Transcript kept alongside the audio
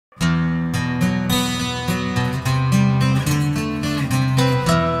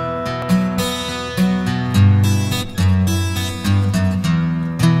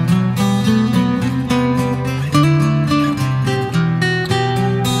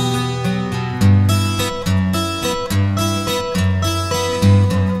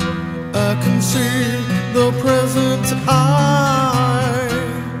the present I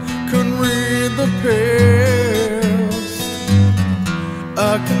can read the past.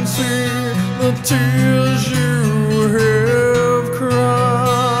 I can see the tears you have cried,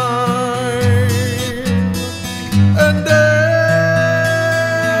 and I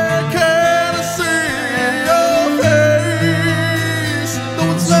can see your face,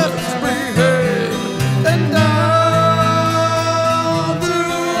 though it's left behind, and I'll do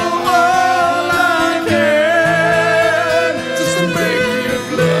all I can just to make you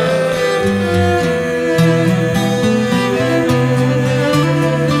glad.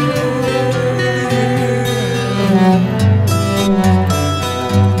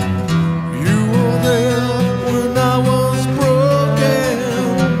 You were there when I was broken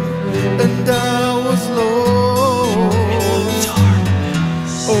and I was lost.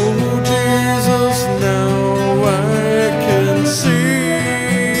 Oh Jesus, now I can see.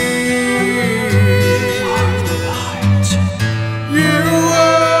 You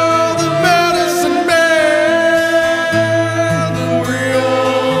are the medicine man, and we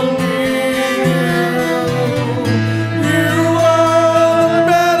all need you. You are the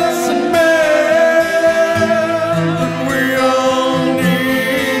medicine man, and we all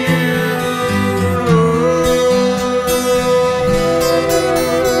need you,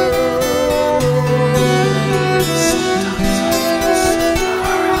 Sometimes I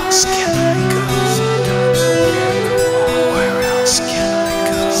feel where else can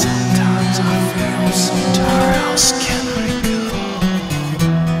I go?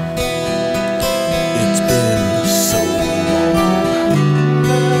 It's been so long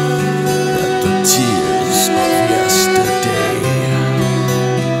that the tears of yesterday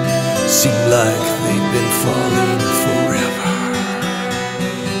seem like they've been falling forever.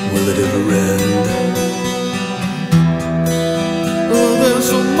 Will it ever end? Oh, there's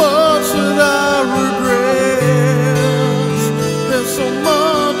so much that I regret. There's so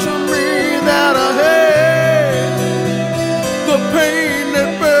much of me that I hate. The pain that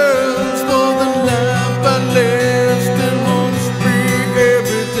burns for the life I lived, it haunts me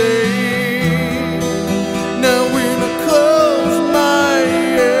every day. Now when I close my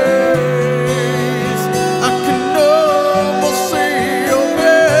eyes, I can almost see your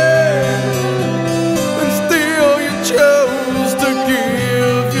face, and still you chose to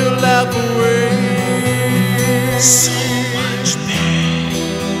give your life away. So much pain.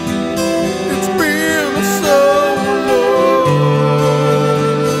 It's been so long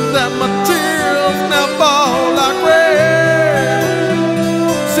that my tears now fall like rain.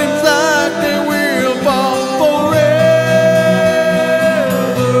 Seems like they will fall forever.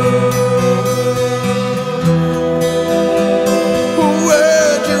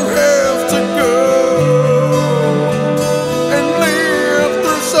 Where'd you have to go and live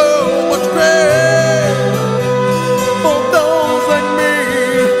through so much pain? For those like me,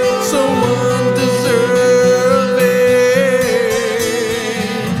 so undeserving.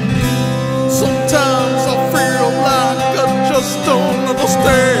 Sometimes I feel like I just don't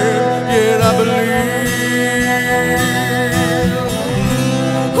understand, yet I believe.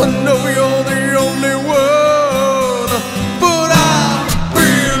 I know you're the only one, but I've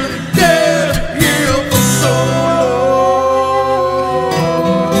been dead here for so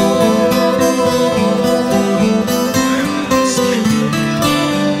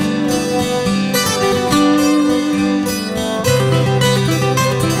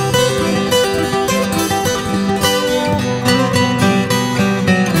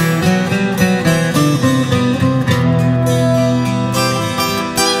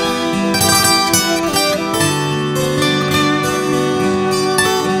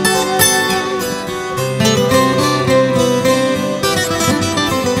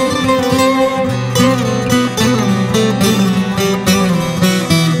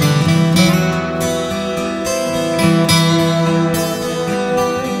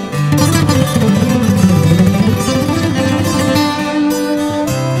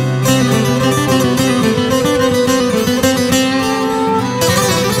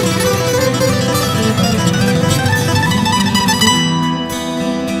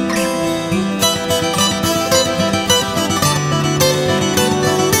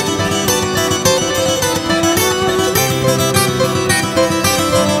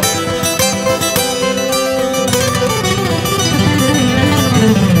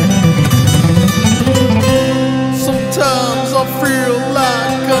Sometimes I feel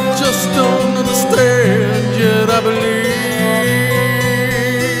like I just don't understand, yet I believe.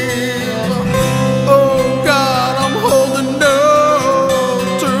 Oh God, I'm holding on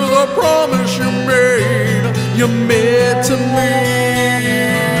to the promise you made to me.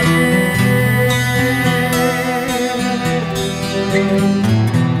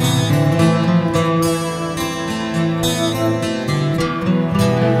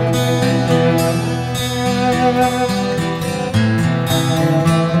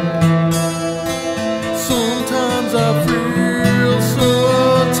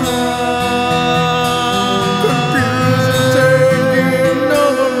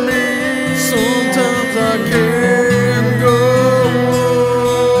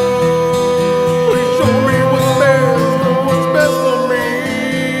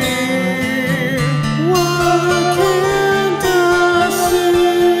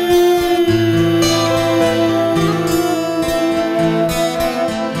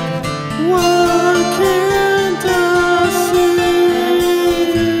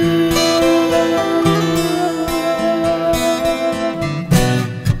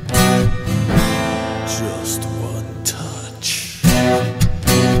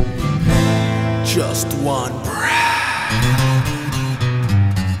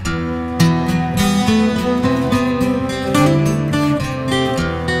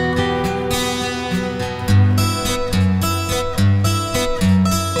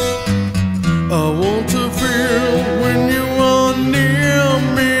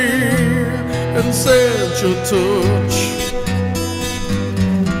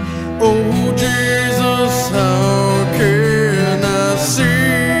 days